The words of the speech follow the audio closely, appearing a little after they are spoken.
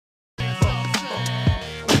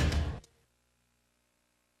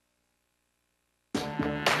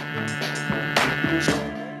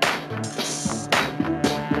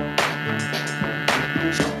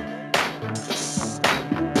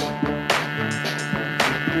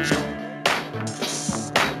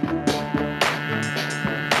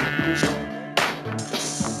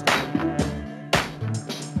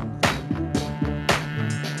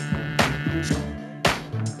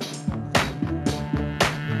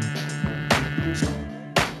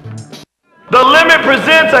The Limit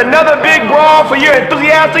presents another big brawl for your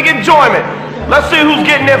enthusiastic enjoyment. Let's see who's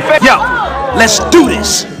getting their face. Yo, let's do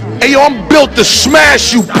this. Hey, yo, I'm built to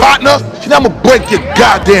smash you, partner. See, I'm gonna break your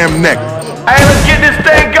goddamn neck. Hey, let's get this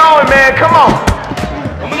thing going, man. Come on.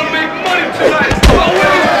 I'm gonna make money tonight.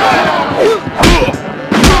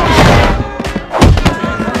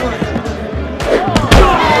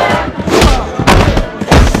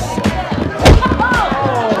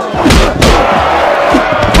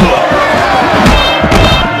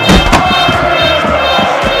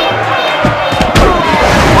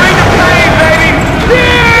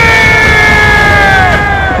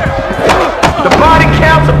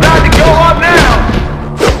 About to go up now.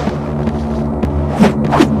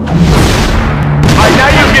 Alright, now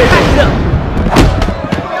you get it.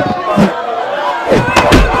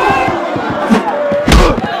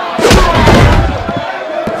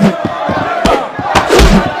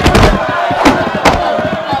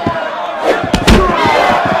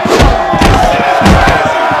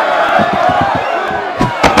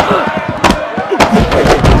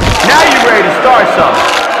 Now you're ready to start something.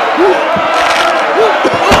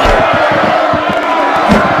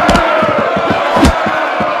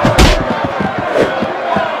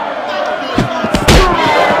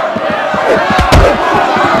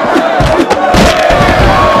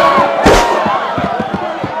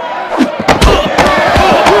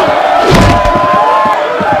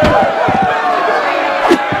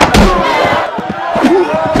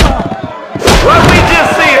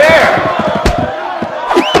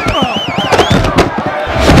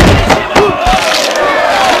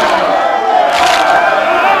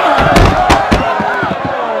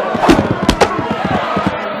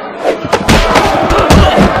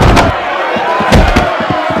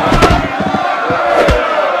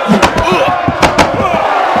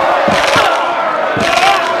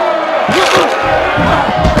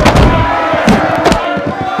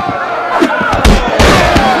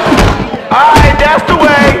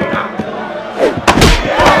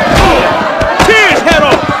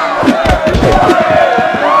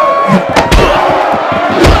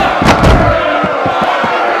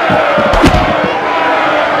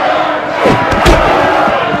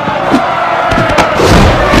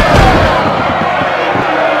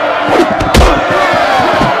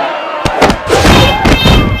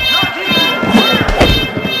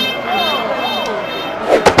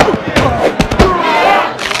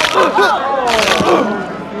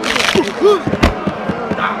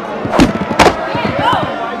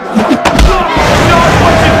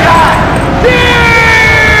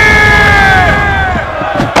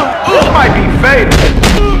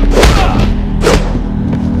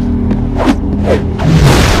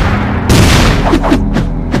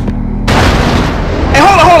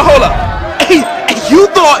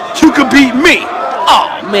 You could beat me.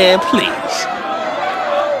 Oh, man, please.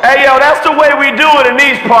 Hey, yo, that's the way we do it in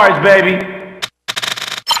these parts, baby.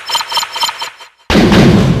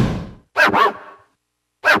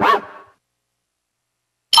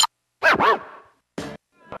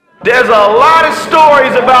 There's a lot of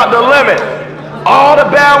stories about the Limit. All the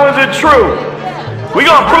bad ones are true. We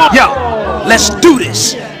gonna prove. Yo, let's do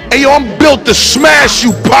this. Hey, yo, I'm built to smash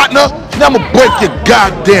you, partner. See, I'm gonna break your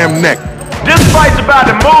goddamn neck. This fight's about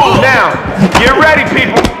to move now. Get ready,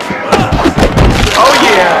 people. Oh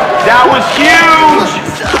yeah, that was huge.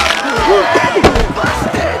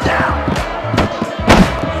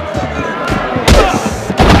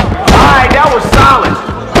 All right, that was solid.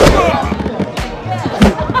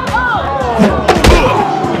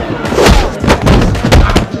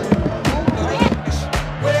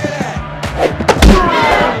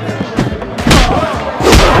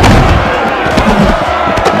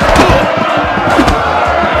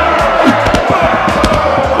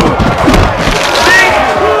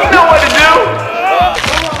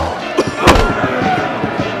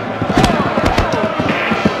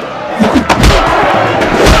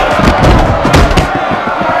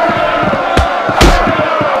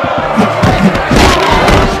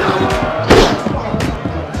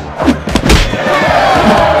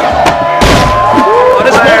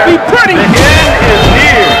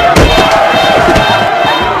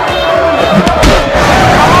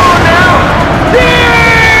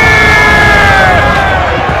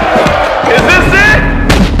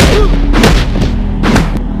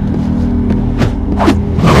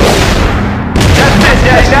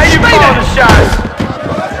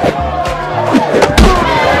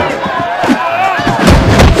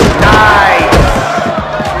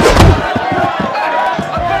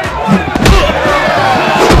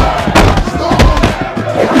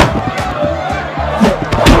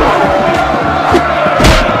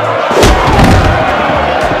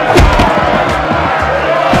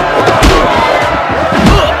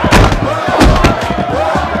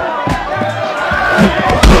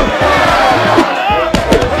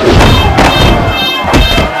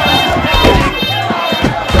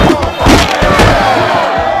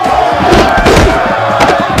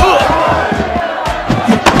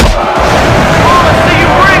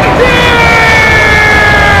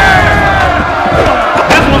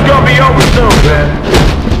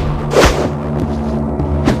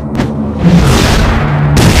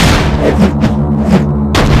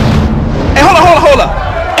 Hold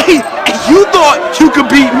up. Hey, you thought you could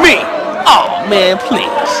beat me? Oh, man,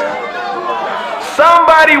 please.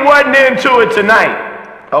 Somebody wasn't into it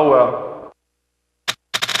tonight. Oh well.